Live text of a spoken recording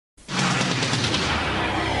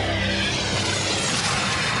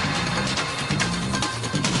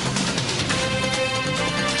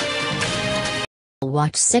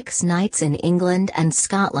watch 6 nights in England and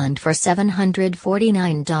Scotland for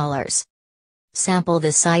 $749. Sample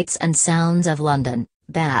the sights and sounds of London,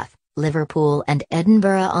 Bath, Liverpool and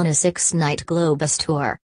Edinburgh on a 6-night Globus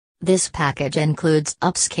tour. This package includes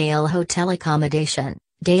upscale hotel accommodation,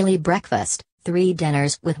 daily breakfast, 3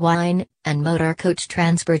 dinners with wine, and motor coach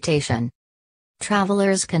transportation.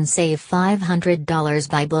 Travelers can save $500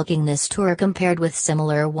 by booking this tour compared with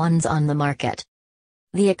similar ones on the market.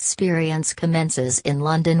 The experience commences in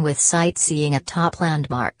London with sightseeing at top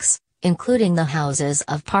landmarks, including the Houses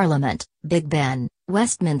of Parliament, Big Ben,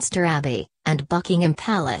 Westminster Abbey, and Buckingham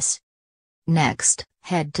Palace. Next,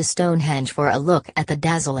 head to Stonehenge for a look at the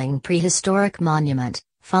dazzling prehistoric monument,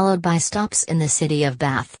 followed by stops in the city of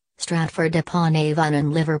Bath, Stratford-upon-Avon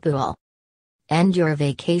and Liverpool. End your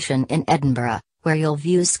vacation in Edinburgh, where you'll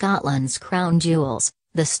view Scotland's crown jewels,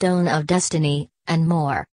 the Stone of Destiny, and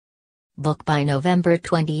more. Book by November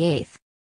 28.